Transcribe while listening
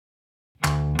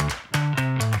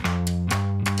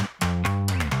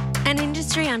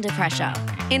Industry under pressure.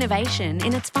 Innovation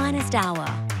in its finest hour.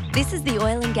 This is the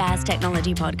Oil and Gas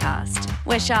Technology Podcast,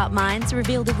 where sharp minds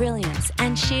reveal the brilliance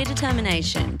and sheer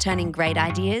determination turning great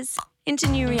ideas into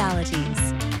new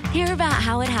realities. Hear about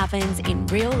how it happens in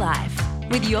real life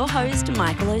with your host,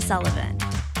 Michael O'Sullivan.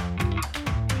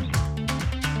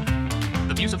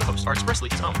 The views of the host are expressly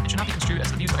his own and should not be construed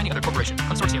as the views of any other corporation,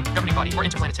 consortium, governing body, or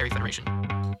interplanetary federation. All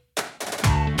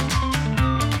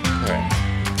right.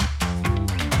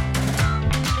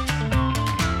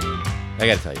 I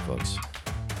got to tell you, folks,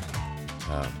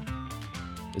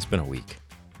 it's been a week.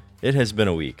 It has been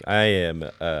a week. I am.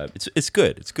 It's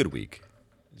good. It's a good week.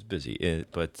 It's busy,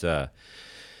 but and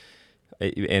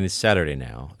it's Saturday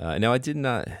now. Now I did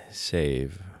not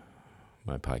save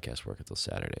my podcast work until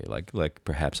Saturday, like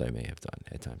perhaps I may have done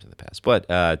at times in the past. But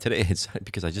today it's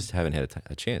because I just haven't had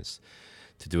a chance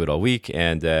to do it all week,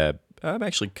 and I'm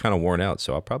actually kind of worn out,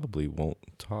 so I probably won't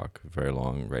talk very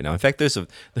long right now. In fact, there's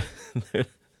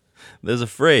a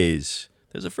phrase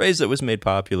that was made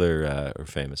popular or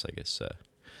famous, I guess,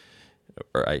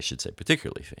 or I should say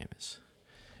particularly famous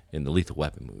in the Lethal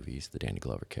Weapon movies. The Danny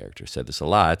Glover character said this a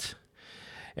lot,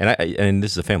 and this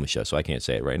is a family show, so I can't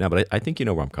say it right now. But I think you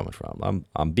know where I'm coming from.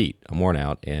 I'm beat. I'm worn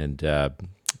out, and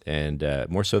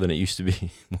more so than it used to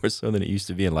be. More so than it used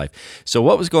to be in life. So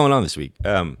what was going on this week?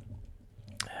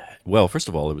 Well, first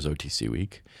of all, it was OTC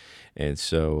week. And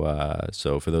so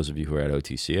for those of you who are at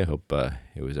OTC, I hope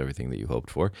it was everything that you hoped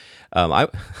for. I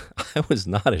was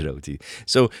not at OTC.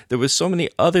 So there was so many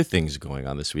other things going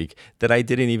on this week that I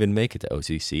didn't even make it to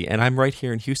OTC. And I'm right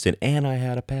here in Houston, and I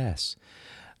had a pass.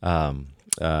 Thanks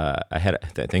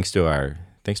to our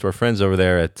friends over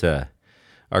there at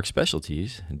ARC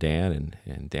Specialties, Dan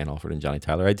and Dan Alford and Johnny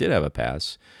Tyler, I did have a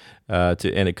pass.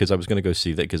 Because I was going to go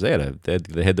see that because they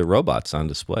had the robots on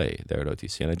display there at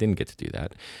OTC, and I didn't get to do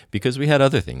that because we had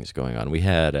other things going on. We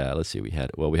had we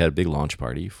had a big launch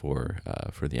party for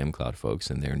the mCloud folks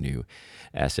and their new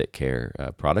Asset Care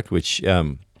product, which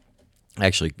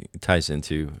actually ties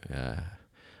into the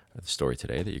story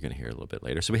today that you're going to hear a little bit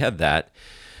later. So we had that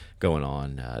going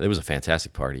on. There was a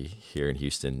fantastic party here in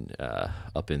Houston,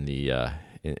 up in the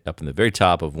very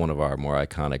top of one of our more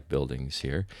iconic buildings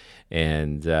here,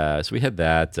 and so we had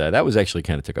that. That was actually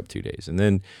kind of took up 2 days, and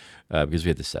then because we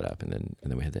had to set up, and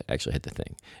then we had to actually hit the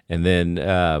thing, and then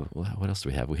what else do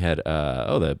we have? We had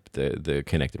the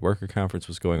Connected Worker Conference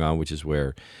was going on, which is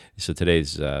where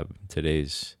today's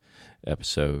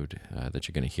episode that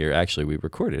you're going to hear. Actually, we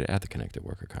recorded it at the Connected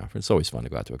Worker Conference. It's always fun to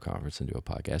go out to a conference and do a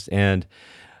podcast, and.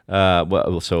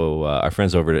 Our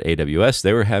friends over at AWS,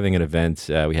 they were having an event.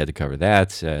 We had to cover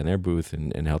that in their booth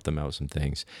and help them out with some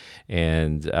things.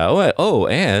 And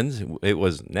and it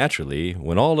was naturally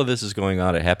when all of this is going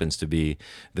on, it happens to be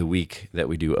the week that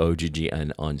we do OGG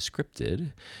and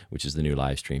Unscripted, which is the new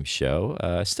live stream show.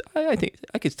 I think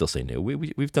I could still say new.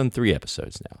 We've done 3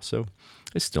 episodes now, so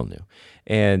it's still new.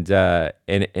 And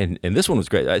this one was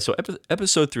great. So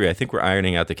episode 3, I think we're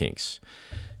ironing out the kinks.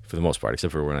 For the most part,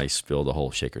 except for when I spilled a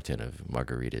whole shaker tin of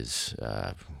margaritas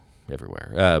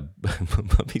everywhere.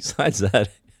 But besides that,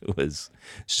 it was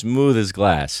smooth as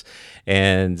glass.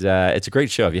 And it's a great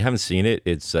show. If you haven't seen it,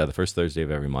 it's the first Thursday of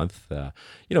every month.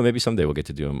 Maybe someday we'll get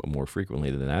to do them more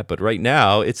frequently than that. But right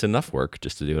now, it's enough work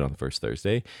just to do it on the first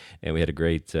Thursday. And we had a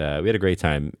great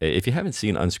time. If you haven't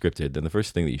seen Unscripted, then the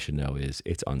first thing that you should know is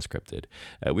it's unscripted.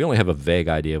 We only have a vague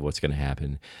idea of what's going to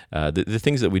happen. The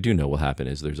things that we do know will happen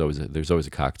is there's always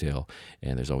a cocktail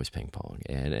and there's always ping pong.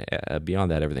 And beyond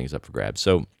that, everything's up for grabs.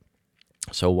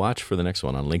 So watch for the next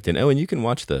one on LinkedIn. Oh, and you can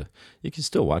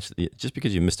still watch just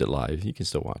because you missed it live. You can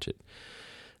still watch it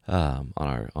on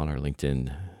our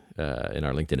LinkedIn in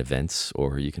our LinkedIn events,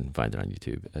 or you can find it on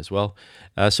YouTube as well.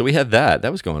 So we had that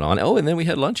was going on. Oh, and then we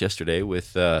had lunch yesterday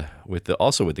with the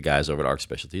guys over at ARC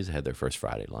Specialties. They had their first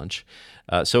Friday lunch.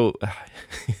 So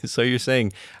you're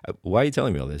saying, why are you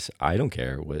telling me all this? I don't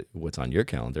care what's on your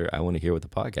calendar. I want to hear what the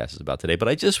podcast is about today. But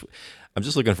I'm just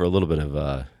looking for a little bit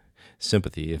of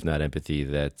sympathy, if not empathy,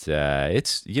 that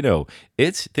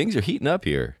things are heating up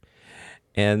here,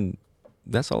 and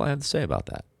that's all I have to say about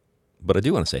that. But I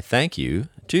do want to say thank you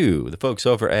to the folks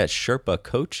over at Sherpa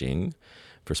Coaching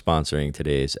for sponsoring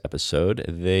today's episode.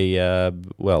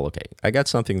 I got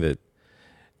something that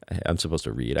I'm supposed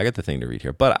to read. I got the thing to read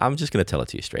here, but I'm just going to tell it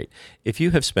to you straight. If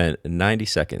you have spent 90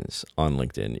 seconds on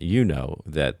LinkedIn, you know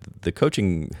that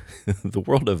the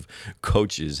world of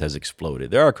coaches has exploded.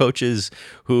 There are coaches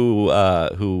who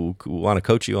want to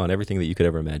coach you on everything that you could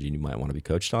ever imagine you might want to be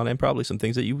coached on, and probably some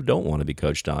things that you don't want to be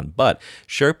coached on. But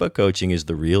Sherpa Coaching is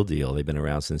the real deal. They've been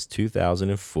around since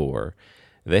 2004.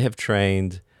 They have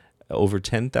trained over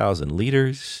 10,000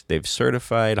 leaders. They've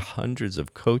certified hundreds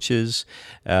of coaches.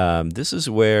 This is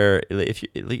where,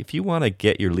 if you want to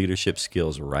get your leadership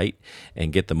skills right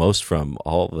and get the most from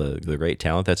all the great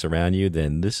talent that's around you,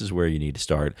 then this is where you need to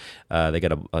start. They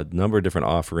got a number of different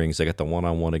offerings. They got the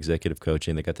one-on-one executive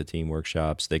coaching. They got the team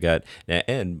workshops. They got,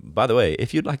 and by the way,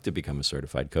 if you'd like to become a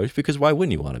certified coach, because why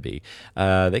wouldn't you want to be?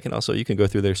 You can go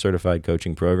through their certified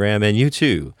coaching program, and you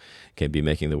too can be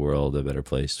making the world a better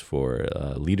place for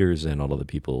leaders and all of the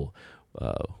people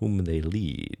whom they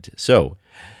lead. So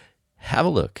have a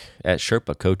look at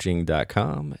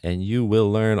sherpacoaching.com and you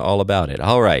will learn all about it.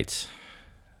 All right.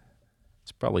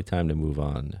 It's probably time to move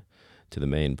on to the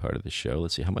main part of the show.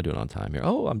 Let's see, how am I doing on time here?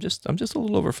 Oh, I'm just a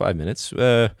little over 5 minutes,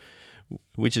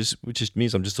 which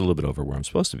means I'm just a little bit over where I'm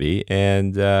supposed to be.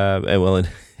 And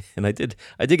I did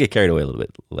get carried away a little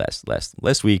bit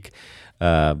last week.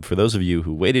 For those of you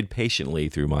who waited patiently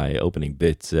through my opening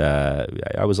bit,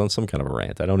 I was on some kind of a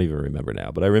rant. I don't even remember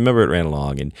now, but I remember it ran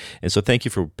along, and so thank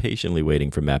you for patiently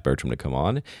waiting for Matt Bertram to come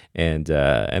on, and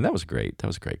that was great. That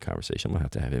was a great conversation. I'm gonna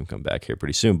have to have him come back here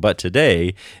pretty soon. But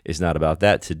today is not about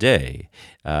that. Today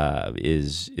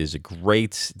is a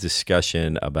great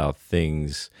discussion about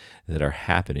things that are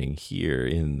happening here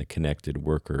in the connected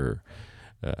worker.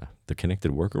 The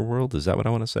connected worker world, is that what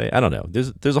I want to say? I don't know.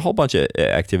 There's a whole bunch of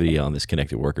activity on this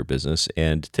connected worker business,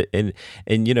 and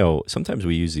sometimes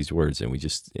we use these words and we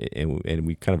just and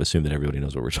we kind of assume that everybody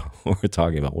knows what we're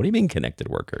talking about. What do you mean connected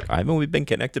worker? Haven't we been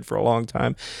connected for a long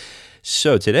time?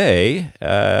 So today,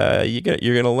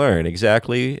 you're gonna learn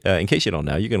exactly. In case you don't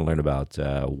know, you're gonna learn about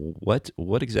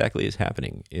what exactly is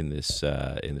happening in this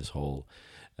whole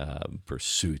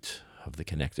pursuit of the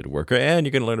connected worker, and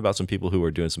you're going to learn about some people who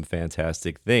are doing some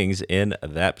fantastic things in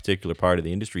that particular part of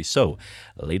the industry. So,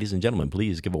 ladies and gentlemen,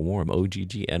 please give a warm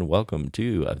OGG and welcome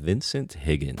to Vincent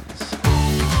Higgins.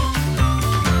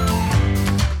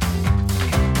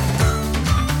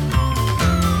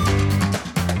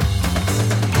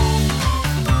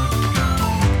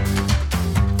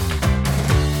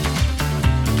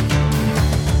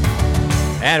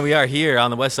 And we are here on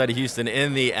the west side of Houston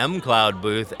in the mCloud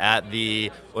booth at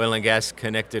the Oil and Gas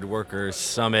Connected Workers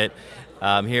Summit.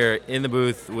 Here in the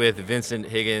booth with Vincent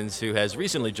Higgins, who has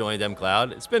recently joined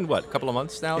mCloud. It's been, a couple of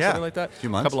months now, something like that? A few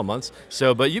months. A couple of months.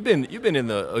 So, but you've been in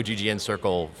the OGGN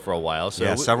circle for a while.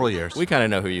 So several years. We kind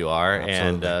of know who you are,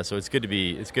 Absolutely. and so it's good to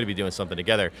be doing something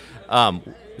together.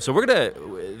 So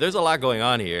there's a lot going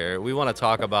on here. We want to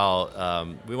talk about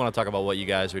what you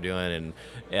guys are doing,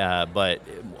 and but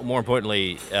more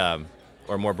importantly,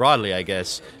 or more broadly, I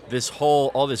guess,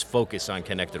 all this focus on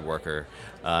connected worker,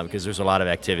 because there's a lot of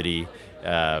activity.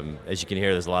 As you can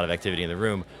hear, there's a lot of activity in the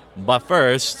room. But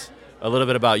first, a little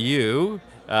bit about you.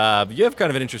 You have kind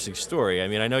of an interesting story. I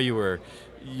mean, I know you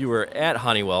were at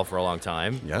Honeywell for a long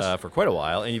time, yes. For quite a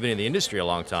while, and you've been in the industry a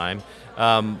long time.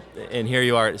 And here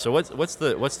you are. So what's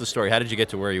the story? How did you get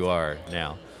to where you are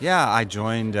now? Yeah, I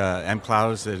joined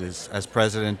mCloud as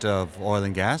president of oil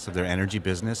and gas, of their energy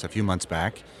business, a few months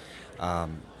back.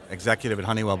 Executive at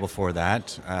Honeywell before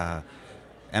that.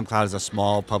 mCloud is a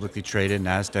small, publicly traded,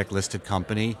 NASDAQ-listed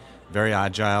company, very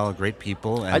agile, great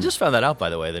people. And I just found that out, by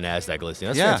the way, the NASDAQ listing.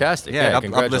 That's yeah, fantastic. Yeah,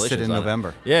 congratulations uplisted in on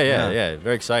November. It. Yeah.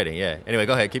 Very exciting, yeah. Anyway,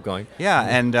 go ahead, keep going. Yeah,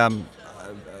 and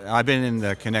I've been in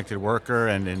the connected worker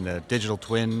and in the digital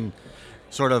twin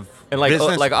sort of and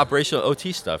business. like operational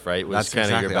OT stuff, right? Was That's kind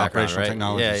exactly, of your background, operational right?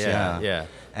 technologies, Yeah.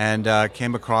 And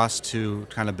came across to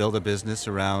kind of build a business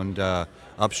around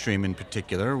upstream in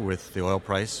particular, with the oil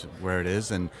price where it is,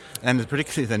 and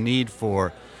particularly the need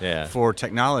for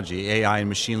technology, AI and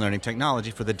machine learning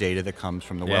technology for the data that comes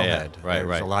from the wellhead. Right.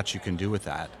 There's a lot you can do with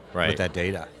that, with that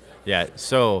data. Yeah.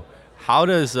 So how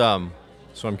does so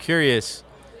I'm curious.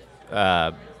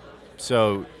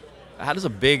 So how does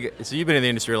so you've been in the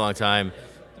industry a long time.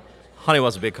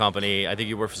 Honeywell's a big company. I think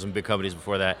you worked for some big companies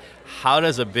before that. How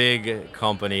does a big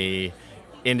company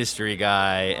industry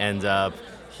guy end up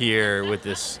here with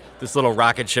this little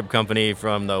rocket ship company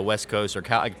from the West Coast, or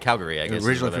Calgary, I guess?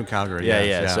 Originally from Calgary. Yeah.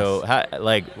 Yes. So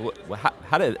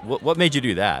what made you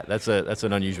do that? That's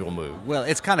an unusual move. Well,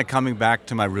 it's kind of coming back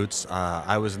to my roots.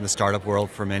 I was in the startup world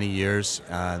for many years,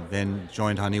 then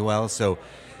joined Honeywell. So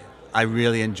I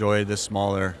really enjoyed the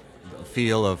smaller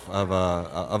feel of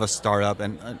a startup,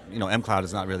 and mCloud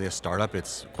is not really a startup.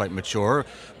 It's quite mature,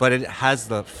 but it has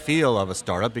the feel of a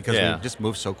startup because we just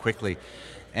move so quickly.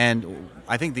 And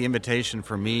I think the invitation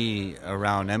for me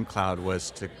around mCloud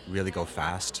was to really go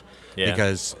fast,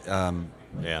 because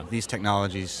these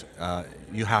technologies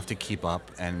you have to keep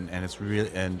up, and it's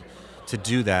really, and to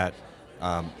do that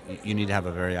you need to have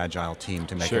a very agile team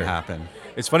to make it happen.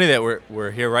 It's funny that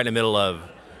we're here right in the middle of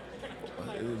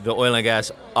the oil and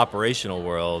gas operational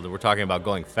world, we're talking about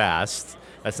going fast.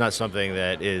 That's not something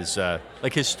that is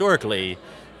like historically.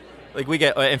 Like we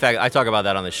get, in fact, I talk about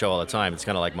that on the show all the time. It's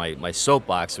kind of like my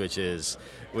soapbox, which is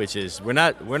we're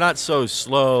not so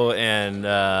slow and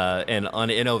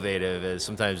uninnovative as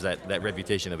sometimes that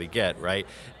reputation that we get, right?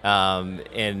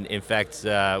 And in fact,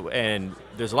 and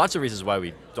there's lots of reasons why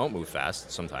we don't move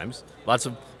fast. Sometimes, lots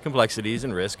of complexities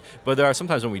and risk, but there are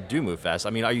sometimes when we do move fast.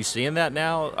 I mean, are you seeing that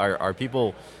now? Are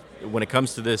people, when it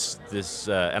comes to this,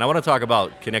 and I want to talk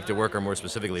about connected worker more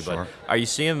specifically, Sure. but are you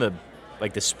seeing the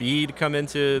speed come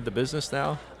into the business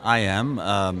now? I am.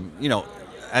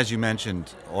 As you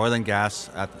mentioned, oil and gas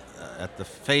at the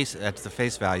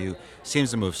face value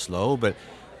seems to move slow, but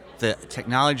the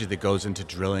technology that goes into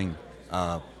drilling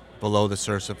below the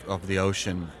surface of the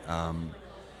ocean,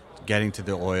 getting to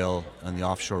the oil and the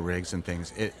offshore rigs and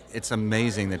things, it's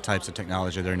amazing the types of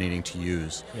technology they're needing to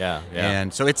use. Yeah.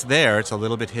 And so it's there. It's a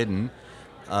little bit hidden.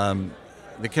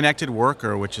 The connected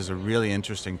worker, which is a really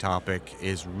interesting topic,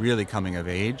 is really coming of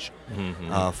age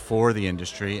for the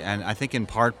industry, and I think in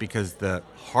part because the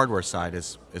hardware side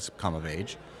is come of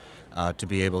age to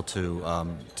be able to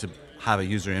have a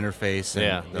user interface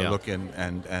and the look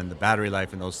and the battery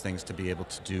life and those things to be able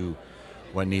to do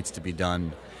what needs to be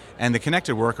done. And the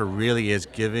connected worker really is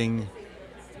giving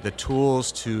the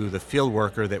tools to the field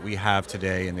worker that we have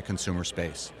today in the consumer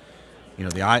space. You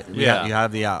know, you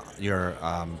have your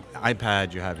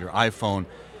iPad, you have your iPhone,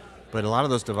 but a lot of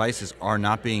those devices are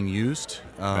not being used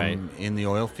in the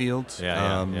oil field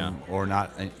or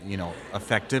not,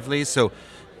 effectively. So,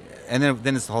 and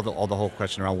then it's all the whole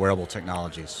question around wearable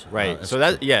technologies. Right. So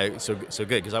good,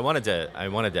 because I wanted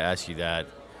to ask you that.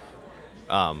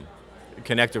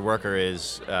 Connected worker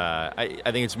is I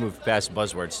think it's moved past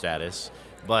buzzword status,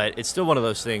 but it's still one of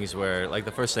those things where, like,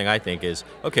 the first thing I think is,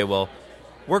 okay, well,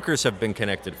 workers have been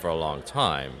connected for a long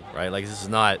time, right? Like, this is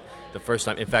not the first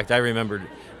time. In fact, I remembered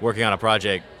working on a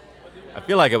project. I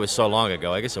feel like it was so long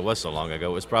ago. I guess it was so long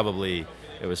ago. It was probably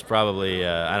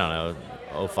I don't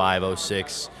know, 05,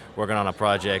 06, working on a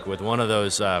project with one of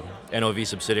those NOV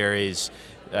subsidiaries,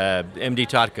 MD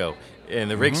Totco, in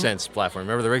the RigSense platform.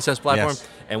 Remember the RigSense platform? Yes.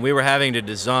 And we were having to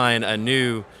design a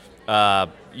new, like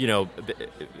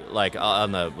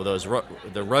on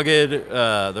the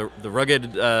rugged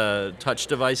touch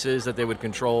devices that they would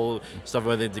control stuff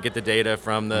with it to get the data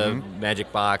from the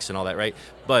Magic Box and all that, right?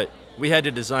 But we had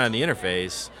to design the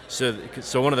interface.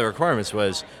 So one of the requirements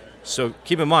was, so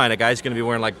keep in mind, a guy's going to be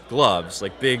wearing like gloves,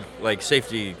 like big like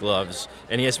safety gloves,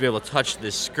 and he has to be able to touch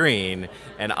this screen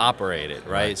and operate it,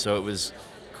 right? So it was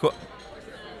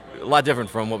a lot different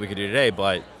from what we could do today,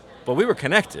 but we were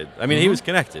connected. I mean, he was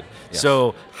connected. Yes.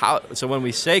 So when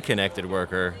we say connected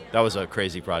worker, that was a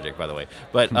crazy project, by the way.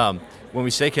 But when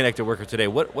we say connected worker today,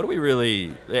 what do we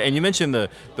really? And you mentioned the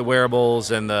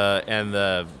wearables and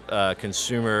the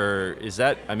consumer. Is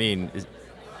that? I mean,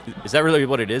 is that really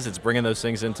what it is? It's bringing those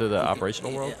things into the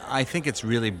operational world? I think it's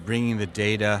really bringing the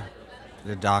data,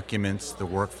 the documents, the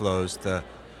workflows, the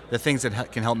things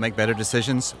that can help make better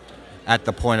decisions at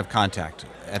the point of contact,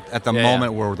 at the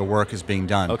moment where the work is being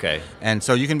done. Okay. And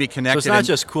so you can be connected. So it's not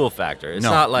just cool factor. It's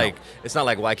No, not like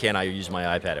why can't I use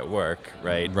my iPad at work,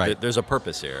 right? Right. There's a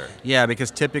purpose here. Yeah, because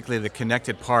typically the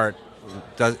connected part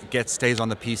stays on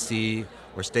the PC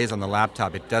or stays on the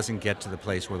laptop. It doesn't get to the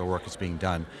place where the work is being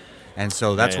done. And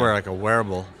so that's where like a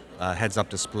wearable heads-up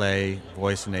display,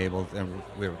 voice-enabled, and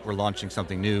we're launching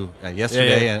something new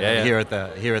yesterday here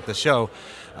at the show.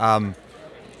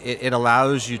 It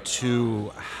allows you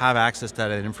to have access to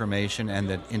that information and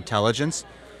the intelligence,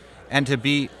 and to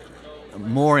be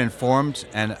more informed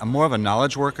and more of a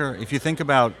knowledge worker. If you think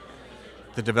about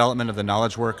the development of the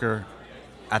knowledge worker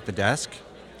at the desk,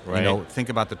 right. Think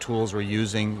about the tools we're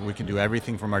using. We can do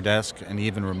everything from our desk and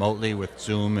even remotely with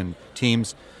Zoom and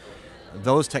Teams.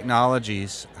 Those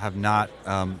technologies have not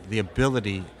the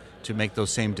ability to make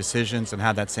those same decisions and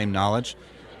have that same knowledge.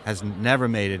 Has never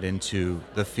made it into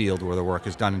the field where the work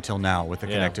is done until now with the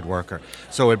connected worker.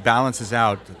 So it balances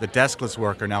out. The deskless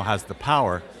worker now has the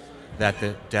power that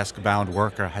the desk-bound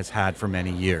worker has had for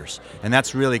many years. And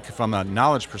that's really, from a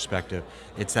knowledge perspective,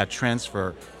 it's that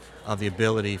transfer of the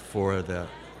ability for the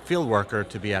field worker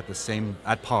to be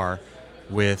at par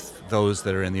with those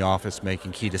that are in the office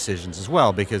making key decisions as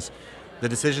well, because the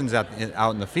decisions out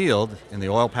in the field, in the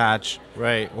oil patch,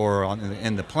 right, or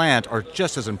in the plant, are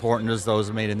just as important as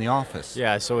those made in the office.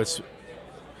 Yeah, so it's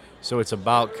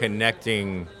about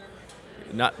connecting,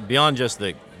 not beyond just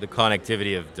the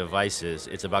connectivity of devices.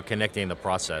 It's about connecting the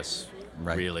process,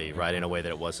 really, right, in a way that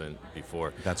it wasn't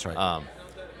before. That's right.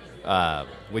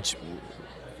 Which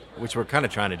which we're kind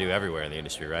of trying to do everywhere in the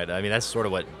industry, right? I mean, that's sort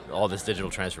of what all this digital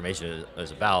transformation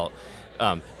is about.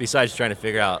 Besides trying to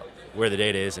figure out where the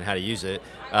data is and how to use it,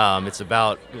 it's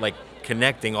about like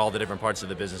connecting all the different parts of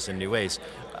the business in new ways.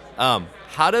 So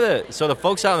the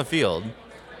folks out in the field,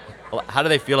 how do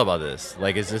they feel about this?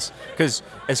 Like, is this, because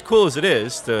as cool as it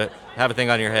is to have a thing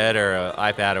on your head or an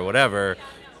iPad or whatever,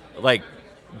 like,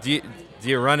 do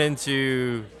you run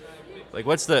into, like,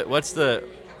 what's the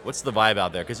vibe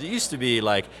out there? Because it used to be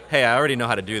like, hey, I already know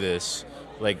how to do this.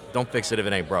 Like, don't fix it if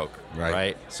it ain't broke,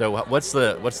 right? So what's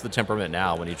the temperament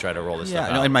now when you try to roll this stuff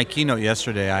out? Yeah, in my keynote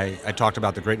yesterday, I talked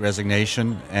about the Great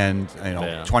Resignation, and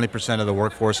 20% of the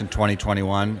workforce in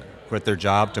 2021 quit their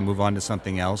job to move on to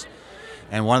something else.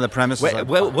 And one of the premises...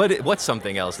 What's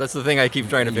something else? That's the thing I keep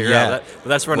trying to figure out. But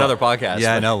that's for another podcast.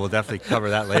 Yeah, no, we'll definitely cover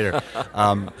that later.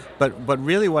 But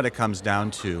really what it comes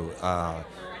down to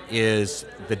is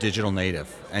the digital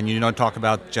native. And talk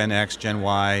about Gen X, Gen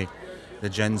Y, the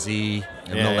Gen Z,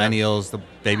 the millennials, the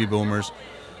baby boomers.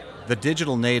 The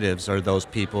digital natives are those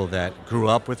people that grew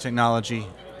up with technology,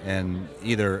 and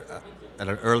either at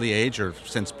an early age or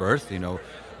since birth.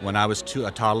 When I was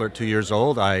a toddler, 2 years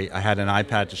old, I had an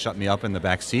iPad to shut me up in the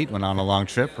back seat when on a long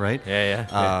trip, right?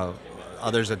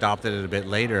 Others adopted it a bit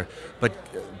later, but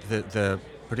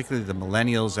particularly the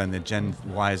millennials and the Gen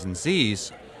Ys and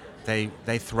Zs,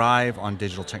 they thrive on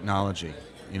digital technology.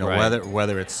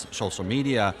 Whether it's social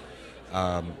media,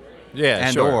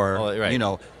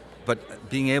 but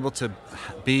being able to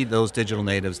be those digital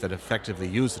natives that effectively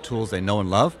use the tools they know and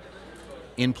love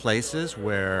in places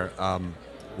where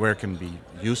it can be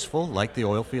useful, like the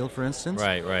oil field, for instance.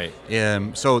 Right.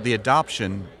 So the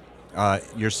adoption,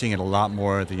 you're seeing it a lot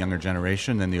more the younger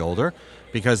generation than the older,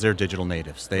 because they're digital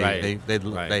natives.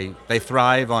 They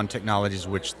thrive on technologies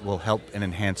which will help and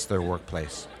enhance their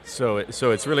workplace. So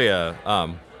it's really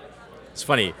it's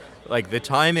funny, like the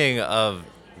timing of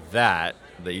that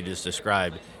you just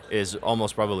described is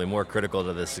almost probably more critical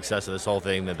to the success of this whole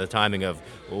thing than the timing of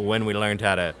when we learned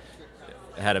how to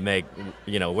make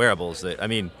wearables. I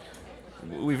mean,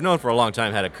 we've known for a long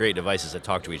time how to create devices that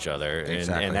talk to each other,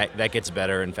 and that gets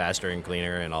better and faster and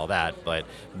cleaner and all that. But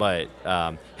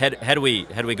had we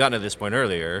gotten to this point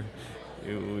earlier,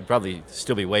 we'd probably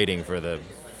still be waiting for the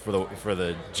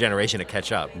generation to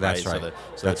catch up. That's right.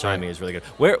 So the timing is really good.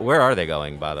 Where are they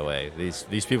going, by the way?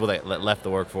 These people that left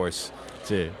the workforce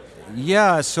to.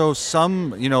 Yeah. So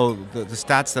some the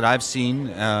stats that I've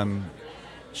seen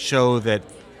show that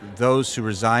those who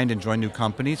resigned and joined new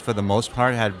companies, for the most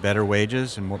part, had better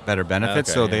wages and better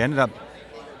benefits. They ended up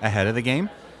ahead of the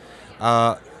game.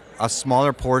 A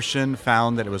smaller portion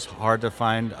found that it was hard to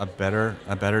find a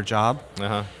better job.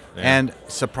 And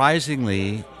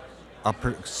surprisingly, a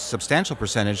substantial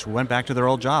percentage went back to their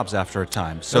old jobs after a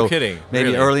time. So no kidding. Maybe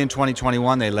really? Early in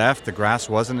 2021 they left. The grass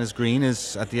wasn't as green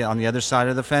as on the other side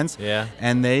of the fence. Yeah.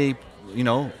 And they,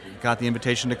 got the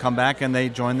invitation to come back, and they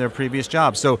joined their previous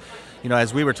job. So,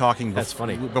 as we were talking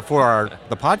before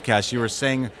the podcast, you were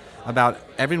saying about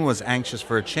everyone was anxious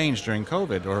for a change during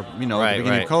COVID, or at the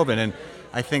beginning of COVID, and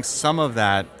I think some of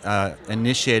that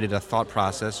initiated a thought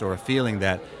process or a feeling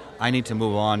that I need to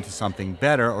move on to something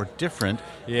better or different.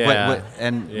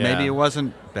 Maybe it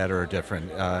wasn't better or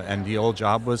different, and the old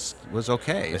job was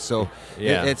okay. So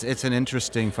it's an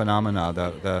interesting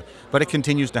phenomena. But it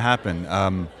continues to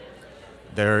happen.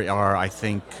 There are, I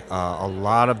think, a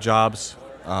lot of jobs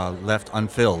left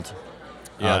unfilled.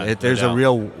 There's a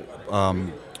real war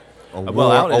for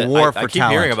talent. I keep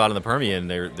hearing about in the Permian.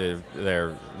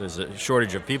 There's a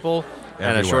shortage of people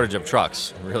and a shortage of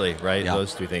trucks. Really, right? Yeah.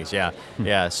 Those two things. Yeah.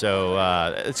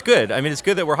 So it's good. I mean, it's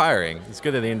good that we're hiring. It's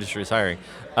good that the industry is hiring.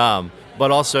 But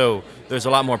also, there's a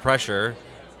lot more pressure.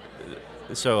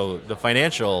 So the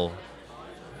financial,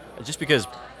 just because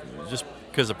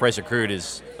the price of crude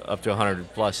is up to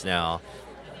 100 plus now,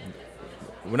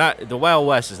 the Wild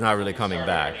West is not really coming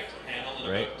back,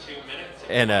 right?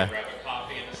 And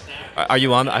are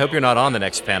you on? I hope you're not on the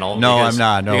next panel. No, I'm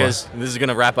not. No, because this is going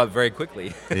to wrap up very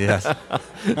quickly. Yes.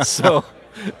 So,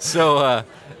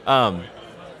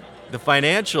 the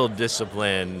financial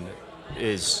discipline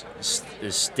is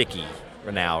sticky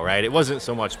now, right? It wasn't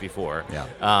so much before. Yeah.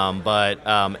 But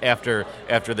after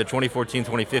the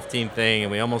 2014-2015 thing,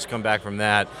 and we almost come back from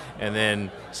that, and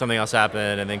then something else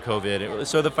happened, and then COVID.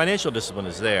 So the financial discipline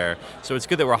is there. So it's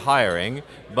good that we're hiring,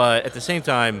 but at the same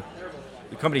time,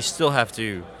 the companies still have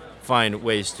to find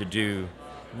ways to do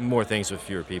more things with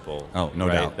fewer people. Oh, no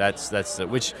doubt.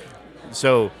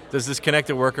 So does this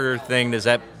connected worker thing, does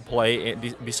that play,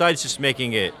 besides just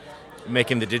making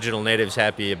the digital natives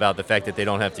happy about the fact that they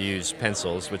don't have to use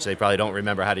pencils, which they probably don't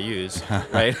remember how to use,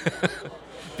 right?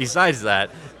 besides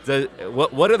that,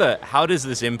 how does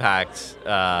this impact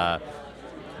the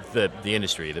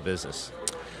industry, the business?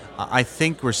 I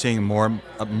think we're seeing more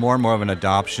and more of an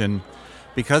adoption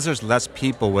because there's less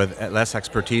people with less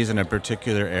expertise in a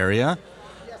particular area.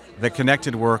 The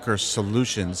connected worker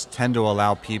solutions tend to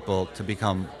allow people to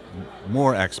become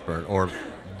more expert or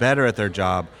better at their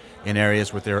job in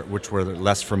areas which were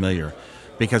less familiar.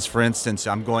 Because, for instance,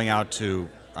 I'm going out to,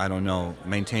 I don't know,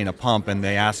 maintain a pump, and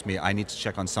they ask me, I need to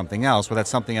check on something else. Well,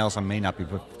 that's something else I may not be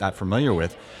that familiar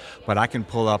with, but I can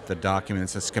pull up the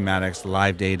documents, the schematics, the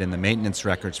live data, and the maintenance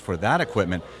records for that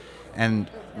equipment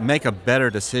and make a better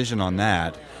decision on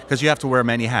that, because you have to wear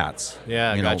many hats.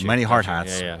 Yeah, many hard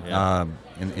hats.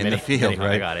 In the field,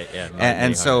 right? I got it. Yeah.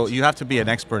 And so you have to be an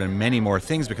expert in many more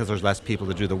things because there's less people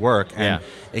to do the work, and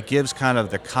it gives kind of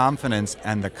the confidence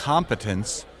and the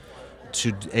competence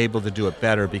to be able to do it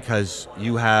better because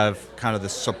you have kind of the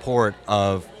support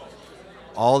of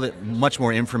much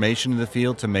more information in the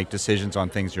field to make decisions on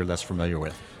things you're less familiar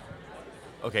with.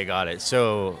 Okay, got it.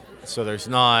 So there's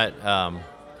not.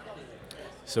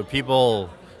 So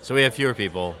we have fewer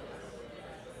people.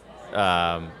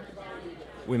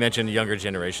 We mentioned the younger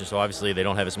generation, so obviously they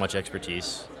don't have as much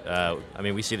expertise. I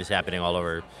mean, we see this happening all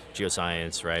over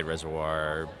geoscience, right?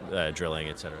 Reservoir drilling,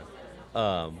 et cetera.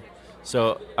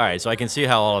 So, all right, so I can see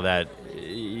how all of that,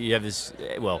 you have this,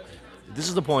 well, this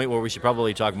is the point where we should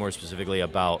probably talk more specifically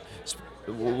about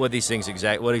what these things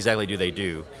what exactly do they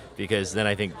do, because then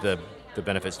I think the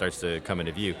benefit starts to come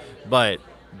into view. But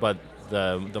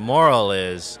the moral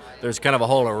is there's kind of a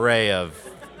whole array of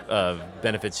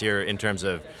benefits here in terms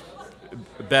of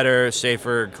better,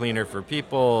 safer, cleaner for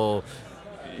people,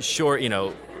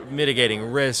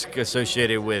 mitigating risk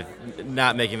associated with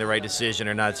not making the right decision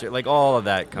or not, like all of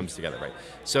that comes together, right?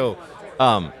 So,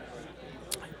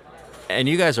 and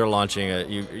you guys are launching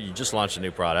you just launched a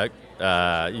new product.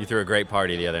 You threw a great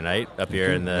party the other night up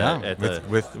here in the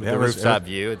with the rooftop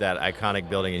view, that iconic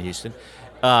building in Houston,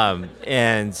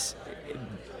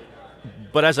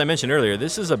 But as I mentioned earlier,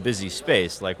 this is a busy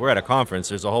space. Like, we're at a conference.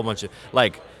 There's a whole bunch of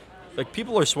like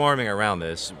people are swarming around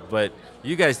this, but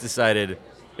you guys decided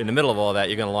in the middle of all that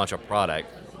you're going to launch a product.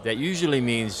 That usually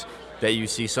means that you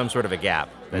see some sort of a gap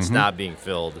that's not being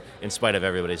filled in spite of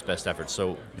everybody's best efforts.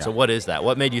 So what is that?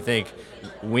 What made you think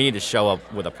we need to show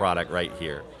up with a product right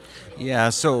here? Yeah,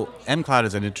 so mCloud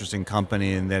is an interesting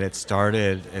company in that it's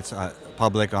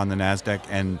public on the NASDAQ,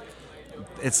 and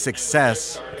its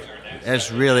success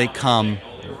has really come.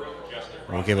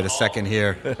 We'll give it a second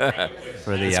here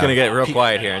for the. It's going to get real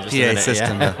quiet here in just a minute.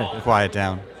 system to quiet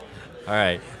down. All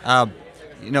right.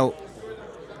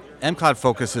 mCloud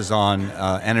focuses on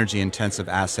energy-intensive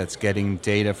assets, getting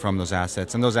data from those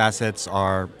assets, and those assets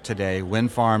are today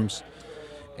wind farms,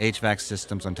 HVAC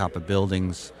systems on top of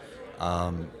buildings,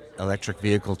 electric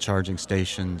vehicle charging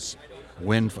stations,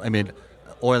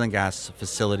 oil and gas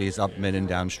facilities up, mid, and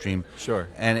downstream. Sure.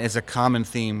 And it's a common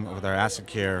theme with our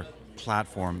AssetCare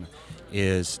platform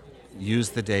is use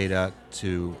the data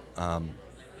to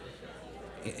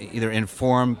either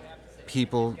inform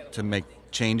people to make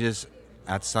changes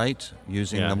at site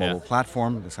using the mobile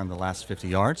platform that's on the last 50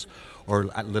 yards, or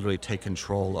literally take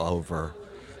control over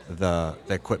the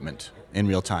equipment in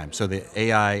real time. So the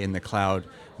AI in the cloud,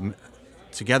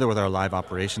 together with our live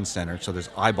operations center, so there's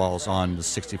eyeballs on the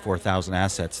 64,000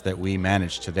 assets that we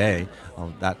manage today,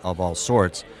 of all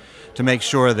sorts, to make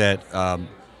sure that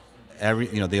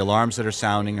the alarms that are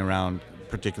sounding around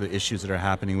particular issues that are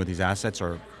happening with these assets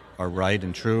are right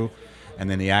and true, and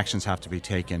then the actions have to be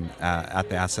taken at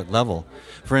the asset level.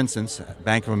 For instance,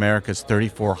 Bank of America's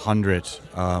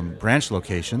 3,400 branch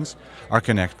locations are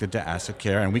connected to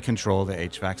AssetCare, and we control the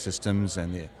HVAC systems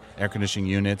and the air conditioning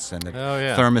units and the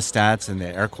thermostats and the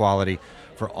air quality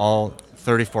for all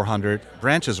 3,400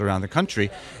 branches around the country,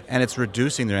 and it's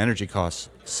reducing their energy costs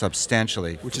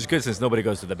substantially. Which is good since nobody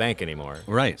goes to the bank anymore.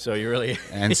 Right. So you really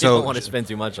and you don't want to spend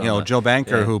too much on that. Joe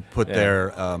Banker, who put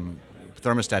their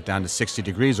thermostat down to 60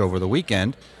 degrees over the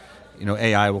weekend,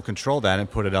 AI will control that and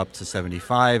put it up to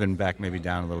 75 and back maybe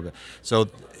down a little bit. So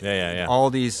all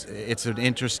these, it's an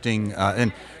interesting,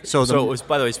 and so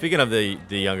by the way, speaking of the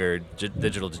younger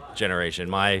digital generation,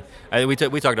 we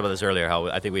talked about this earlier, how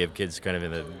I think we have kids kind of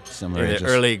in the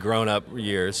early grown-up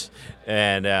years,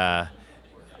 and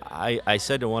I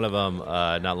said to one of them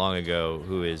not long ago,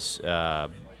 who is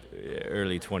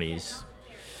early 20s,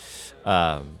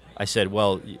 I said,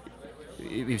 well,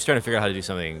 he was trying to figure out how to do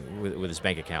something with his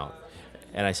bank account.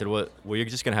 And I said, well, you're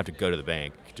just going to have to go to the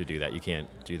bank to do that. You can't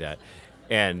do that.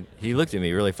 And he looked at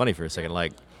me really funny for a second,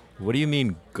 like, what do you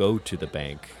mean go to the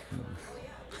bank?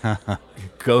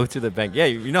 Go to the bank. Yeah,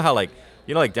 how like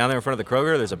down there in front of the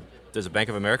Kroger, there's a there's a Bank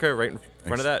of America right in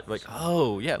front of that. Like,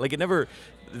 oh yeah, like it never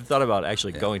thought about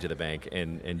actually going to the bank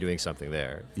and doing something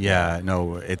there. Yeah,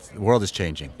 no, the world is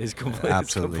changing. It's completely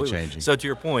Absolutely changing. So to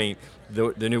your point,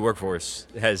 the new workforce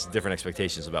has different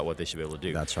expectations about what they should be able to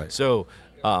do. That's right. So,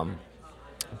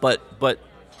 but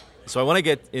so I want to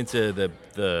get into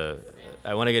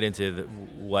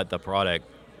what the product,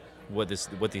 what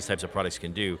these types of products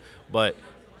can do, but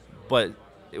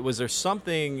was there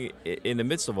something in the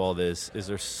midst of all this?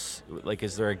 Is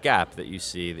there a gap that you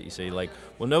say like,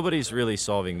 well, nobody's really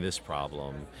solving this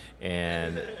problem,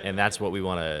 and that's what we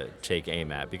want to take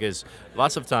aim at? Because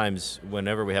lots of times,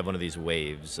 whenever we have one of these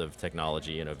waves of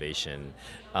technology innovation,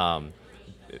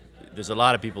 there's a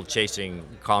lot of people chasing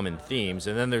common themes,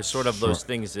 and then there's sort of those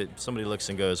things that somebody looks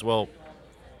and goes, well,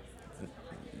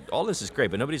 all this is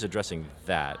great, but nobody's addressing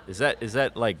that. Is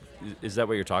that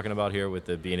what you're talking about here with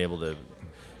the being able to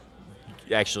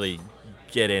actually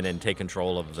get in and take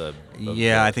control of the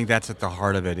I think that's at the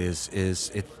heart of it.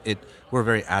 We're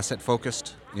very asset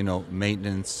focused,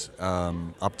 maintenance,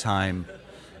 uptime,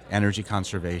 energy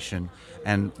conservation,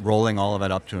 and rolling all of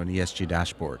that up to an ESG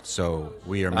dashboard. So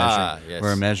we are measuring. Yes.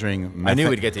 We're measuring. I knew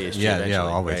we'd get to ESG eventually. Yeah,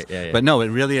 always. Right, yeah. But no, it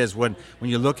really is when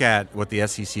you look at what the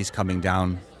SEC is coming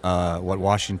down, what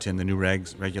Washington, the new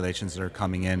regulations that are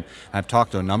coming in. I've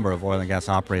talked to a number of oil and gas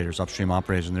operators, upstream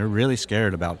operators, and they're really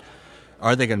scared about,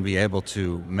 are they going to be able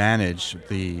to manage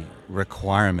the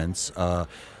requirements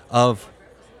of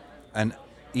an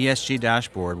ESG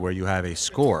dashboard where you have a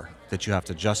score that you have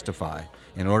to justify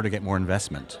in order to get more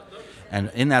investment. And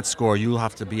in that score, you'll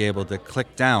have to be able to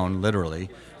click down, literally,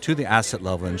 to the asset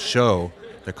level and show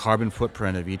the carbon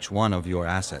footprint of each one of your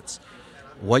assets.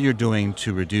 What you're doing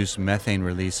to reduce methane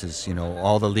releases,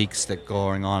 all the leaks that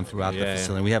going on throughout the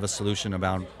facility. Yeah. We have a solution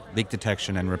about leak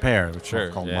detection and repair, which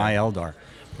is called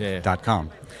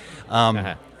myeldar.com.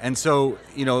 And so,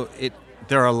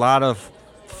 there are a lot of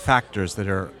factors that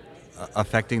are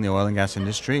affecting the oil and gas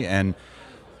industry, and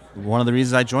one of the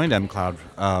reasons I joined mCloud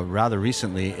rather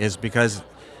recently is because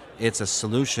it's a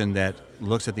solution that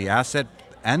looks at the asset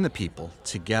and the people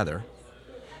together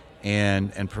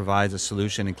and provides a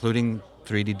solution including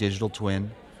 3D digital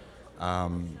twin,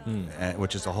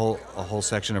 which is a whole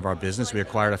section of our business. We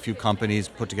acquired a few companies,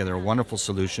 put together a wonderful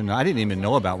solution I didn't even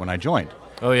know about when I joined.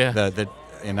 Oh yeah.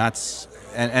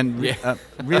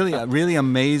 Really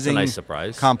amazing. It's a nice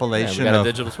surprise. Compilation we got of a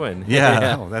digital twin.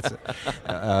 That's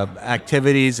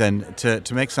activities and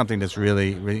to make something that's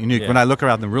really, really unique. Yeah. When I look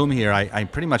around the room here, I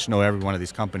pretty much know every one of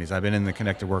these companies. I've been in the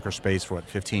connected worker space for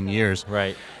 15 years,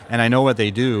 Right. and I know what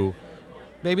they do.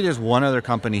 Maybe there's one other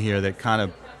company here that kind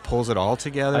of pulls it all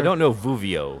together. I don't know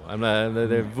Vuvio. I'm not.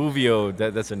 The Vuvio.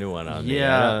 That's a new one on me.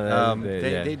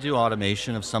 They do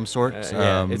automation of some sort. It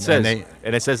says,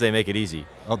 and it says they make it easy.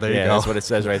 Oh, there you go. That's what it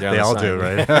says right there. They on all the do,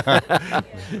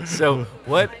 right? So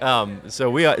what?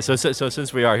 So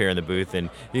since we are here in the booth, and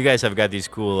you guys have got these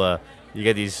cool. You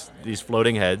get these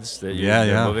floating heads that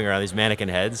you're moving around. These mannequin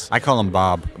heads. I call them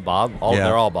Bob. Bob.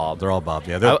 They're all Bob. They're all Bob.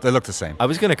 Yeah, they look the same. I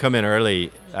was gonna come in early,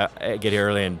 get here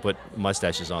early, and put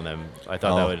mustaches on them. I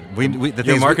thought that would.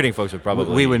 Your marketing folks would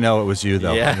probably. We would know it was you,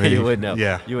 though. Yeah, you would know.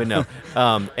 Yeah, you would know.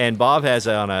 And Bob has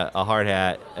on a hard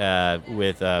hat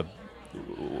with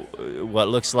what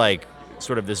looks like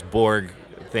sort of this Borg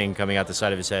thing coming out the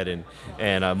side of his head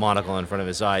and a monocle in front of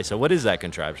his eye. So what is that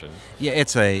contraption? Yeah,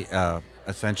 it's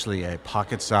essentially a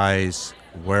pocket-size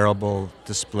wearable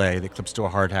display that clips to a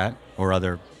hard hat or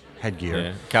other headgear.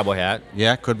 Yeah. Cowboy hat.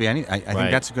 Yeah, could be any. I think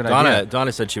that's a good idea.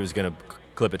 Donna said she was going to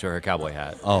clip it to her cowboy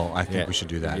hat. Oh, I think we should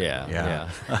do that. Yeah.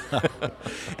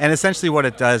 And essentially what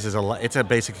it does is it's a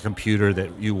basic computer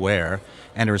that you wear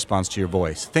and it responds to your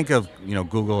voice. Think of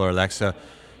Google or Alexa,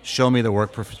 show me the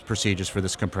work procedures for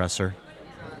this compressor.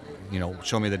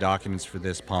 Show me the documents for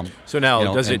this pump. So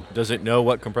now, does it know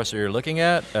what compressor you're looking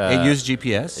at? It uses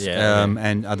GPS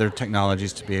and other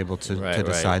technologies to be able to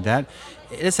decide that.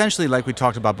 It essentially, like we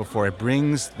talked about before, it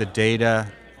brings the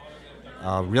data,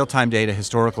 real-time data,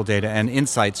 historical data, and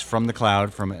insights from the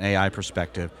cloud, from an AI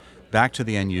perspective, back to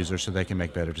the end user so they can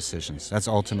make better decisions. That's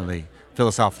ultimately,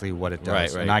 philosophically, what it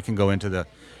does. Right. And I can go into the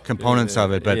components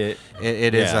of it, but it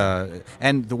is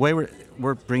and the way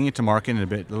we're bringing it to market in a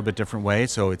little bit different way.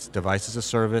 So it's device as a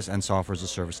service and software as a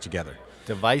service together.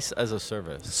 Device as a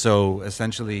service. So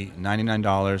essentially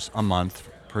 $99 a month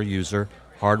per user,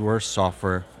 hardware,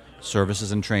 software,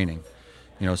 services, and training.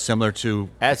 Similar to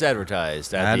as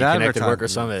advertised at the Connected Worker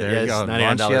Summit. There you go.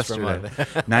 $99 per month.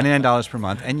 $99 per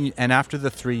month, and after the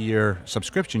 3-year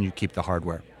subscription, you keep the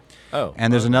hardware. Oh.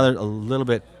 And there's a little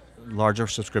bit larger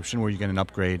subscription where you get an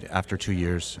upgrade after 2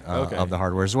 years Okay. of the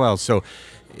hardware as well. So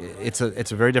it's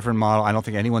a very different model. I don't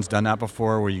think anyone's done that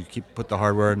before, where you put the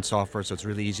hardware and software, so it's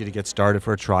really easy to get started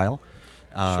for a trial.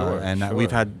 Sure, And we've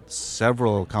sure. had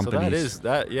several companies. So that is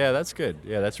that. Yeah, that's good.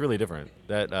 Yeah, that's really different.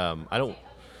 That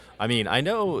I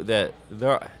know that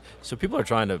so people are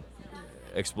trying to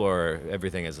explore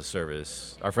everything as a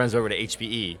service. Our friends over at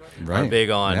HPE are Right, big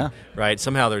on yeah. right.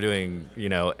 Somehow they're doing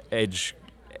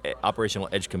operational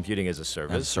edge computing as a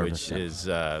service, service, which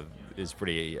yeah. is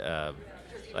pretty.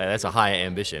 That's a high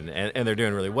ambition, and they're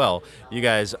doing really well. You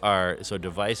guys are so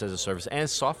device as a service and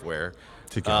software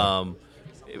Together.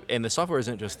 and the software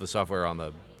isn't just the software on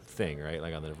the thing, right?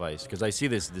 Like on the device, because I see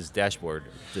this dashboard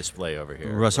display over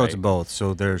here. Well, so it's right? both.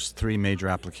 So there's 3 major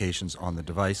applications on the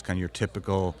device, kind of your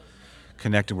typical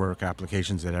connected work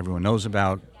applications that everyone knows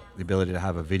about. The ability to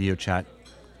have a video chat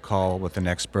call with an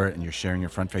expert, and you're sharing your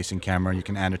front-facing camera. You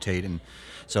can annotate, and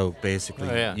so basically,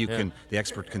 Oh, yeah, yeah. the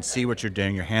expert can see what you're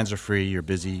doing. Your hands are free. You're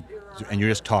busy, and you're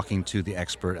just talking to the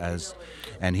expert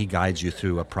and he guides you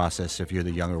through a process. If you're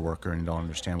the younger worker and don't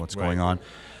understand what's Right. going on.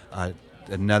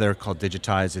 Another called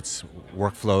Digitize. It's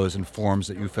workflows and forms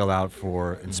that you fill out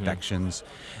for inspections.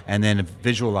 And then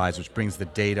Visualize, which brings the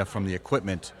data from the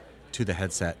equipment to the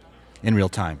headset in real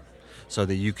time. So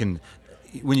that you can,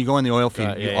 when you go in the oil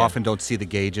field, you yeah. often don't see the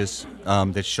gauges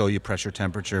that show you pressure,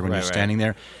 temperature when Right, you're right. standing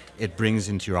there. It brings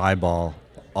into your eyeball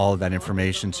all of that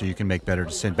information so you can make better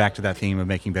decisions. Back to that theme of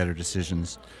making better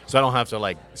decisions. So I don't have to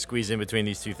like squeeze in between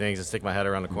these two things and stick my head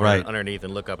around the corner Right. underneath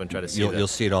and look up and try to see You'll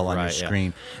see it all on your Right, yeah.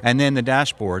 screen. And then the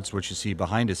dashboards, which you see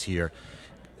behind us here,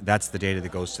 that's the data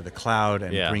that goes to the cloud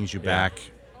and Yeah, brings you yeah. back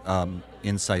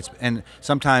insights. And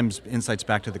sometimes insights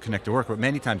back to the connected worker, but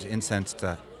many times insights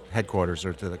to headquarters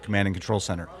or to the command and control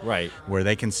center. Right. Where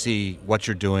they can see what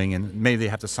you're doing, and maybe they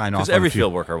have to sign off. Because on every a few-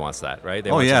 field worker wants that, right?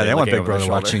 Oh yeah, somebody they want looking Big over their Brother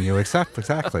shoulder. watching you.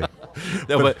 Exactly.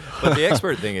 No, but the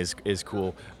expert thing is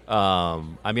cool.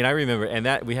 I mean, I remember, and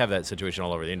that we have that situation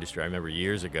all over the industry. I remember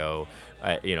years ago,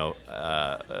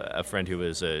 a friend who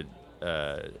was a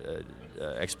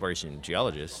exploration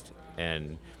geologist,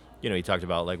 and he talked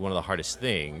about like one of the hardest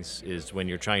things is when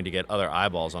you're trying to get other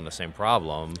eyeballs on the same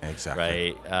problem.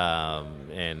 Exactly. Right.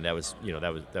 And that was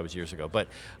that was years ago, but.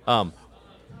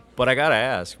 But I gotta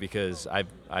ask, because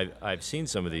I've seen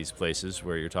some of these places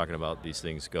where you're talking about these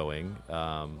things going,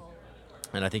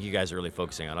 and I think you guys are really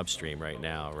focusing on upstream right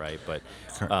now, right? But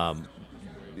but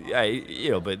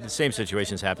the same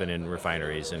situations happen in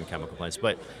refineries and chemical plants.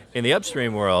 But in the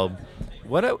upstream world,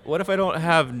 what if I don't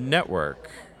have network?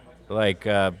 Like,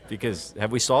 because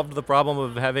have we solved the problem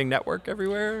of having network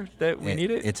everywhere that we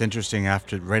need it? It's interesting.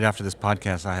 Right after this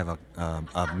podcast, I have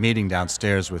a meeting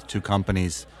downstairs with 2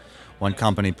 companies. One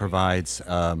company provides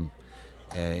an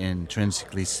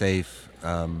intrinsically safe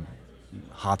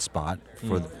hotspot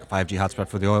for the 5G hotspot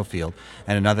for the oil field,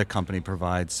 and another company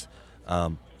provides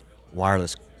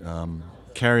wireless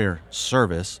carrier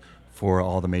service for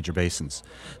all the major basins.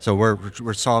 So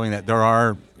we're solving that.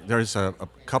 There's a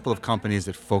couple of companies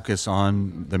that focus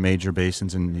on the major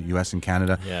basins in the U.S. and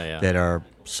Canada that are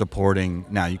supporting.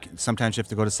 Now, sometimes you have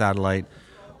to go to satellite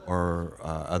or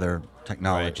other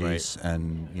technologies,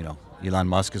 and Elon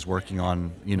Musk is working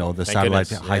on the satellite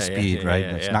goodness. high Yeah, speed, yeah, right?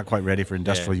 yeah, It's yeah. not quite ready for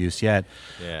industrial use yet,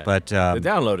 Yeah. but the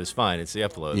download is fine. It's the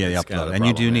upload. yeah, the that's kind of upload, the and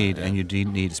you problem do there, need, yeah. and you do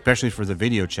need, especially for the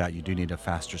video chat, you do need a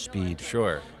faster speed.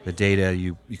 Sure. The data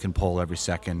you can pull every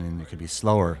second, and it could be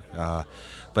slower,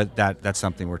 but that's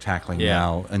something we're tackling Yeah.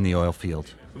 now in the oil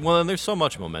field. Well, and there's so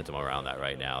much momentum around that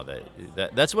right now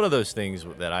that's one of those things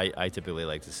that I typically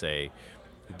like to say,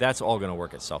 that's all going to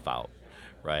work itself out,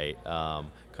 right?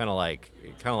 Kind of like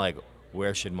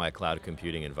where should my cloud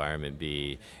computing environment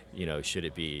be? Should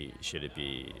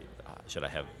I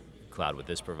have cloud with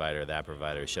this provider, that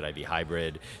provider? Should I be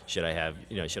hybrid? Should I have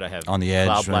On the edge,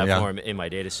 cloud right, yeah. platform in my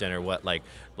data center? What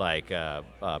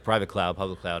private cloud,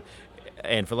 public cloud?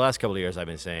 And for the last couple of years, I've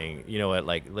been saying,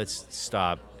 let's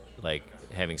stop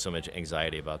having so much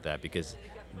anxiety about that, because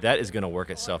that is going to work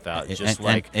itself out. And Just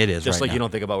like it is just right like now. you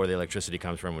don't think about where the electricity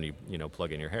comes from when you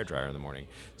plug in your hairdryer in the morning.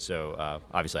 So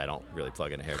obviously, I don't really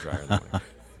plug in a hairdryer in the morning.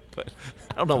 But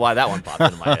I don't know why that one popped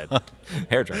into my head.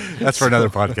 Hairdryer. That's for another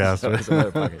podcast. That's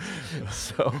another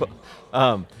podcast.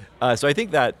 So I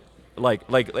think that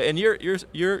and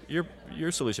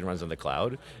your solution runs on the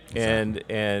cloud, and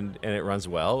it runs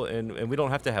well, and we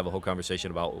don't have to have a whole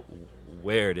conversation about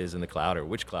where it is in the cloud or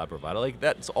which cloud provider. Like,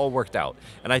 that's all worked out,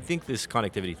 and I think this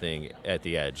connectivity thing at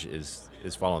the edge is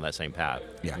following that same path.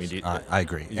 Yes, I mean, I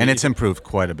agree, and it's improved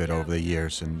quite a bit over the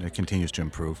years, and it continues to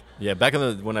improve. Yeah, back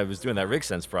when I was doing that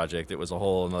RigSense project, it was a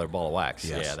whole another ball of wax.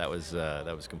 Yes. Yeah,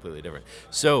 that was completely different.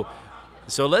 So,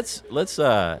 So let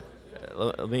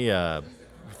me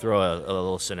throw a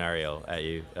little scenario at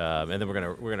you, and then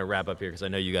we're gonna wrap up here because I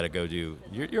know you got to go do.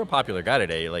 You're a popular guy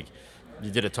today. Like, you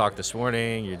did a talk this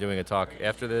morning. You're doing a talk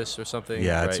after this or something.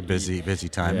 Yeah, right? it's a busy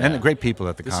time, Yeah. and great people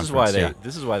at the This conference.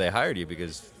 This is why they hired you,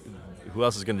 because who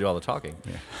else is going to do all the talking?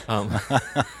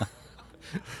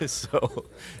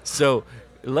 So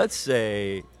let's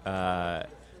say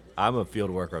I'm a field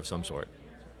worker of some sort.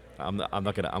 I'm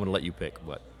gonna let you pick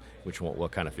what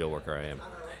kind of field worker I am.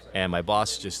 And my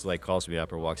boss just like calls me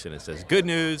up or walks in and says, "Good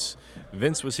news,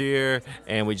 Vince was here,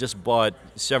 and we just bought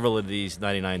several of these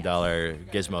 $99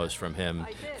 gizmos from him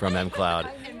from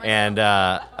mCloud." And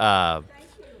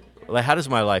like, how does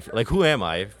my life? Like, who am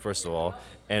I, first of all,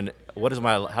 and how does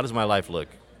my life look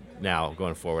now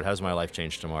going forward? How does my life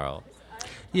change tomorrow?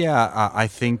 Yeah, I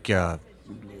think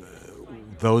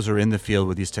those who are in the field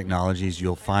with these technologies,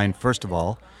 you'll find, first of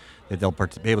all, that they'll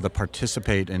be able to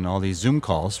participate in all these Zoom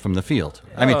calls from the field.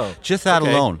 I mean, just that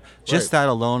okay. alone, Right. that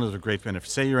alone is a great benefit.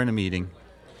 Say you're in a meeting,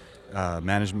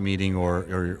 management meeting, or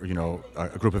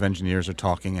a group of engineers are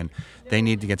talking, and they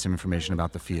need to get some information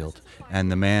about the field.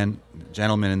 And the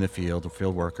gentleman in the field, the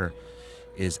field worker,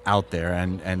 is out there,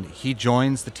 and he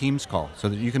joins the Teams call, so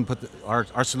that you can put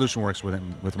our solution works with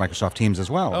Microsoft Teams as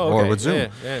well, or with Zoom.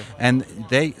 Yeah. And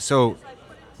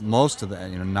most of the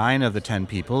 9 of the 10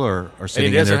 people are And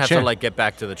sitting he in doesn't their have chair. to like get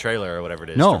back to the trailer or whatever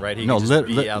it is. No, right? He no, can just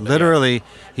be out there. literally,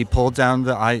 he pulled down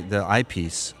the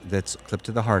eyepiece that's clipped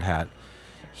to the hard hat.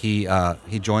 He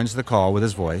joins the call with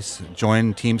his voice.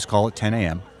 Join Teams call at 10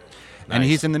 a.m. And Nice.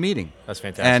 he's in the meeting. That's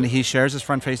fantastic. And he shares his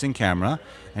front-facing camera,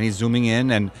 and he's zooming in,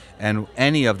 and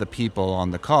any of the people on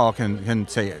the call can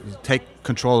say, take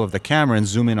control of the camera and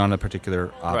zoom in on a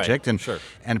particular object. And sure.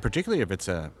 and particularly if it's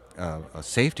a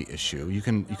safety issue, you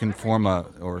can form a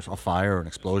fire or an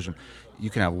explosion. You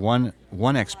can have one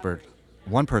expert,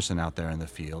 one person out there in the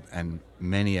field, and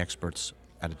many experts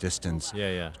at a distance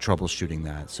troubleshooting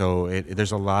that. So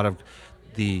there's a lot of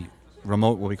the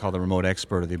remote, what we call the remote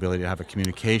expert, or the ability to have a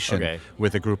communication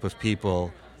with a group of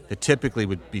people that typically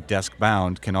would be desk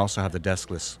bound, can also have the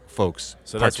deskless folks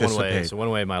So that's participate. one way. So one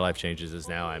way my life changes is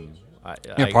now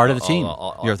You're part of the team.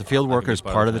 You're the field I can worker be is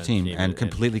part of the team and and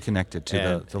completely connected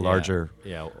to the larger.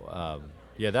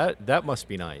 That must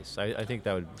be nice. I think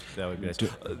that would be nice.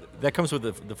 That comes with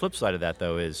the flip side of that,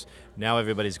 though, is now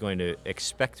everybody's going to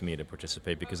expect me to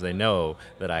participate because they know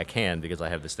that I can, because I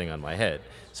have this thing on my head.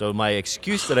 So my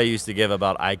excuse that I used to give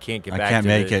about I can't get back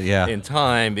in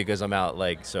time because I'm out,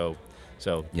 like, so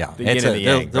Yeah, the yin and the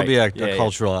yang, there'll be right? a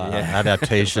cultural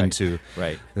adaptation Right. to.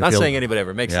 Right. the Not field. saying anybody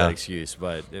ever makes that excuse,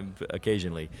 but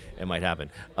occasionally it might happen.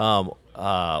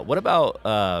 What about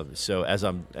so as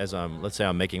I'm let's say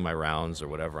I'm making my rounds or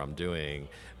whatever I'm doing,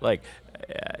 like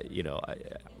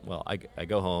I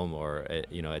go home, or at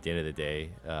the end of the day,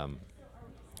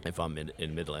 if I'm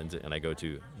in Midland and I go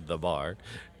to the bar.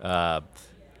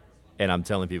 And I'm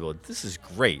telling people, this is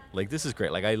great. Like, this is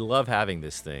great. Like, I love having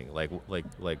this thing. Like,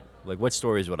 what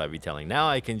stories would I be telling? Now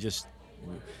I can just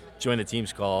join a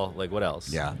Teams call. Like, what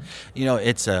else? Yeah,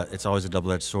 it's always a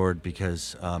double-edged sword,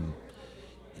 because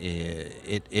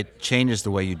it changes the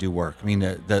way you do work. I mean,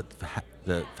 the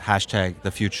hashtag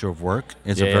the future of work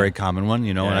is a very common one.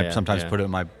 And I sometimes put it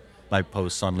in my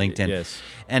posts on LinkedIn. Yes.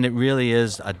 And it really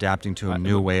is adapting to a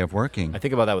new way of working. I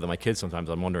think about that with my kids sometimes.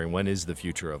 I'm wondering, when is the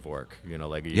future of work? What are the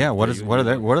lives what are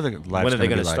the lives when are they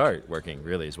going to start working?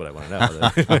 Really, is what I want to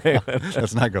know.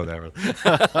 Let's not go there.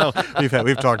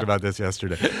 We've talked about this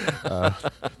yesterday.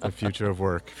 The future of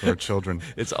work for children.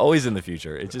 It's always in the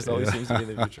future. It just always seems to be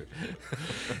in the future.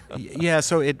 Yeah,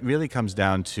 so it really comes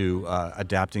down to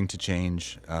adapting to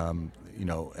change. And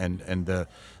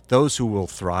those who will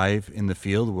thrive in the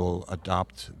field will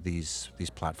adopt these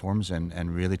platforms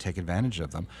and really take advantage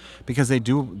of them, because they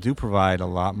do provide a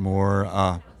lot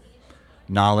more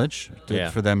knowledge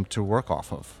for them to work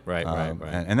off of. Right.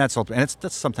 And that's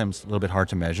sometimes a little bit hard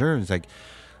to measure. It's like,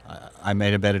 I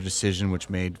made a better decision, which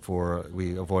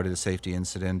we avoided a safety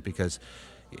incident because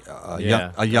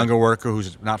a younger worker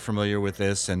who's not familiar with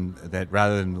this, and that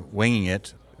rather than winging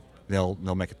it, they'll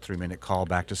make a 3-minute call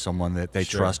back to someone that they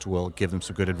trust will give them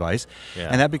some good advice.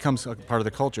 And that becomes a part of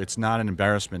the culture. It's not an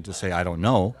embarrassment to say, I don't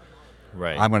know.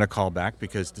 Right. I'm going to call back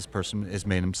because this person has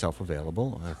made himself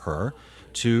available, or her,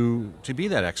 to be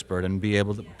that expert and be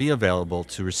able to be available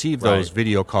to receive those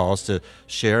video calls, to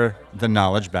share the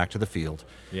knowledge back to the field.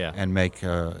 Yeah. And make,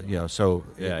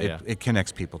 it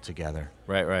connects people together.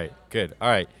 Right. Good. All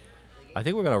right. I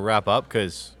think we're going to wrap up,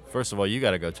 because first of all, you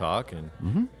got to go talk,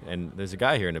 and there's a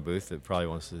guy here in the booth that probably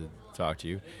wants to talk to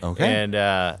you. Okay.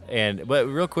 But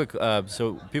real quick,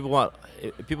 so people want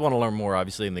to learn more,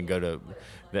 obviously, and then go to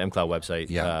the mCloud website.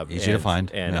 Yeah, easy to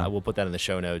find. And yeah. we'll put that in the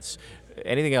show notes.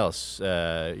 Anything else?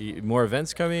 More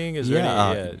events coming? Is there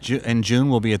any? In June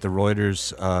we'll be at the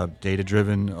Reuters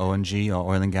data-driven ONG,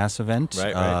 oil and gas event.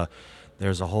 Right.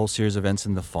 There's a whole series of events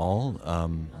in the fall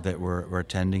that we're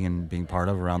attending and being part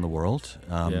of around the world.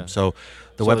 So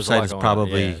the website is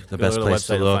probably the best place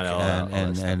to look,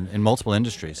 and in multiple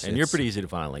industries. And you're pretty easy to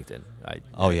find on LinkedIn.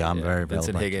 I'm very available.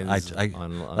 Vincent Higgins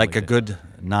on like LinkedIn. a good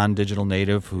non-digital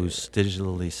native who's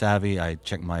digitally savvy. I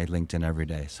check my LinkedIn every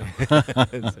day. So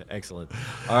excellent.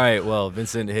 All right. Well,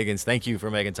 Vincent Higgins, thank you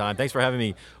for making time. Thanks for having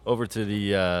me over to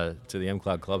the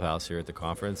mCloud Clubhouse here at the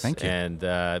conference. Thank you. And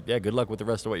good luck with the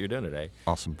rest of what you're doing today.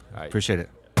 Awesome. All right. Appreciate it.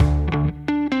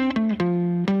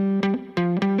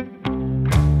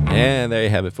 And there you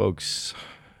have it, folks.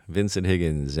 Vincent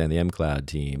Higgins and the mCloud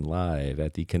team live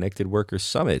at the Connected Workers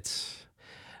Summit.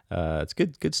 It's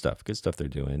good stuff. Good stuff they're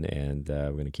doing, and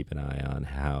we're going to keep an eye on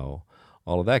how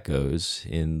all of that goes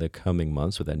in the coming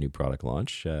months with that new product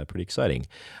launch. Pretty exciting.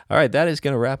 All right, that is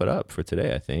going to wrap it up for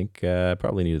today, I think.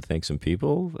 Probably need to thank some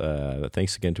people.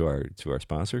 Thanks again to our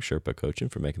sponsor, Sherpa Coaching,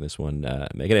 for making this one,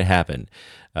 making it happen.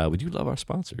 We do love our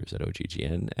sponsors at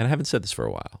OGGN, and I haven't said this for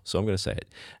a while, so I'm going to say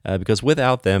it. Because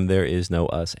without them, there is no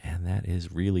us, and that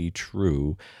is really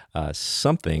true.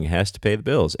 Something has to pay the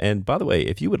bills. And by the way,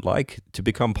 if you would like to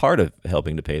become part of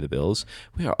helping to pay the bills,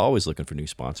 we are always looking for new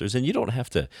sponsors, and you don't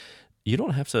have to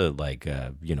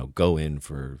go in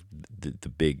for the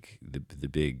big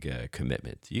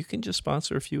commitment. You can just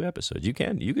sponsor a few episodes. You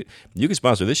could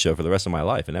sponsor this show for the rest of my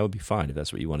life, and that would be fine if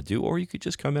that's what you want to do. Or you could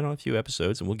just come in on a few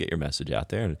episodes, and we'll get your message out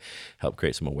there and help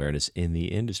create some awareness in the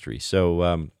industry.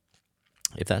 So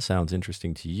if that sounds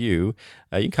interesting to you,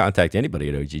 you can contact anybody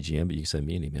at OGGN, but you can send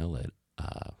me an email at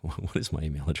what is my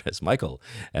email address?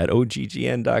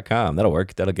 Michael@oggn.com. That'll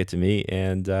work. That'll get to me,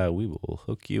 and we will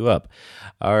hook you up.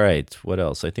 All right. What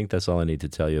else? I think that's all I need to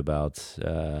tell you about.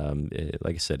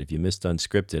 Like I said, if you missed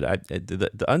Unscripted,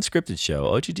 the Unscripted show,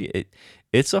 OGG,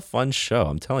 it's a fun show.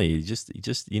 I'm telling you,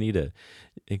 you need to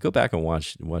go back and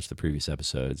watch the previous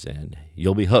episodes, and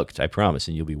you'll be hooked. I promise.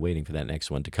 And you'll be waiting for that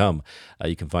next one to come.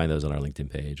 You can find those on our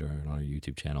LinkedIn page or on our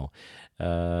YouTube channel.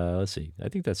 Let's see. I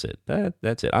think that's it.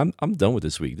 That's it. I'm done with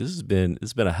this week. This has been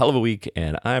a hell of a week,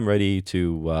 and I'm ready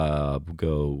to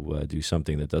go do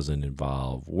something that doesn't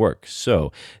involve work.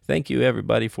 So thank you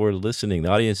everybody for listening. The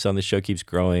audience on the show keeps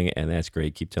growing, and that's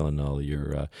great. Keep telling all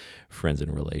your friends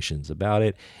and relations about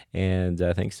it. And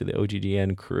thanks to the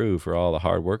OGGN crew for all the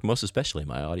hard work, most especially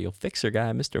my audio fixer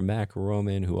guy, Mr. Mac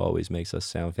Roman, who always makes us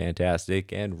sound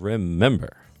fantastic. And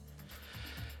remember,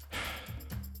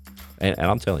 and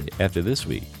I'm telling you, after this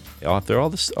week, after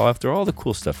all the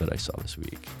cool stuff that I saw this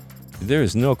week, there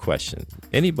is no question.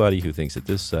 Anybody who thinks that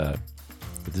this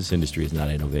industry is not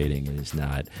innovating and is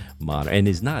not modern and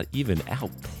is not even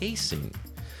outpacing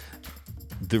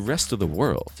the rest of the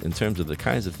world in terms of the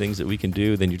kinds of things that we can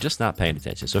do, then you're just not paying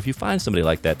attention. So if you find somebody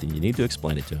like that, then you need to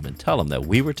explain it to them and tell them that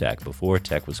we were tech before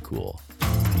tech was cool.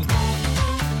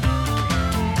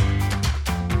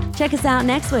 Check us out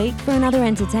next week for another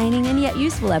entertaining and yet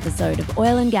useful episode of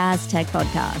Oil and Gas Tech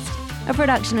Podcast, a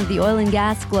production of the Oil and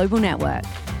Gas Global Network.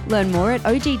 Learn more at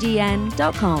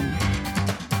oggn.com.